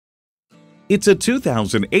It's a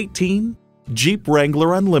 2018 Jeep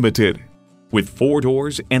Wrangler Unlimited. With 4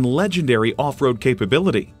 doors and legendary off-road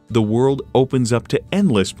capability, the world opens up to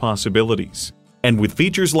endless possibilities. And with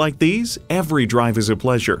features like these, every drive is a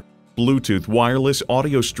pleasure. Bluetooth wireless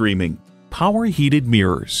audio streaming, power heated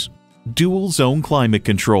mirrors, dual zone climate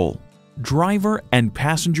control, driver and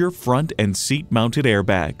passenger front and seat mounted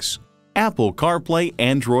airbags, Apple CarPlay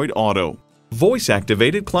Android Auto, voice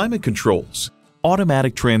activated climate controls,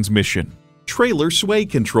 automatic transmission, trailer sway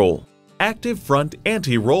control, active front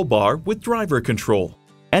anti-roll bar with driver control,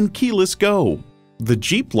 and keyless go. The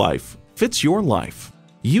Jeep life fits your life.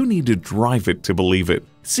 You need to drive it to believe it.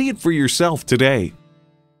 See it for yourself today.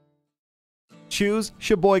 Choose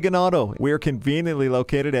Sheboygan Auto. We're conveniently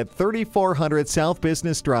located at 3400 South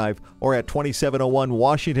Business Drive or at 2701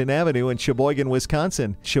 Washington Avenue in Sheboygan,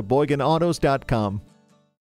 Wisconsin. SheboyganAutos.com.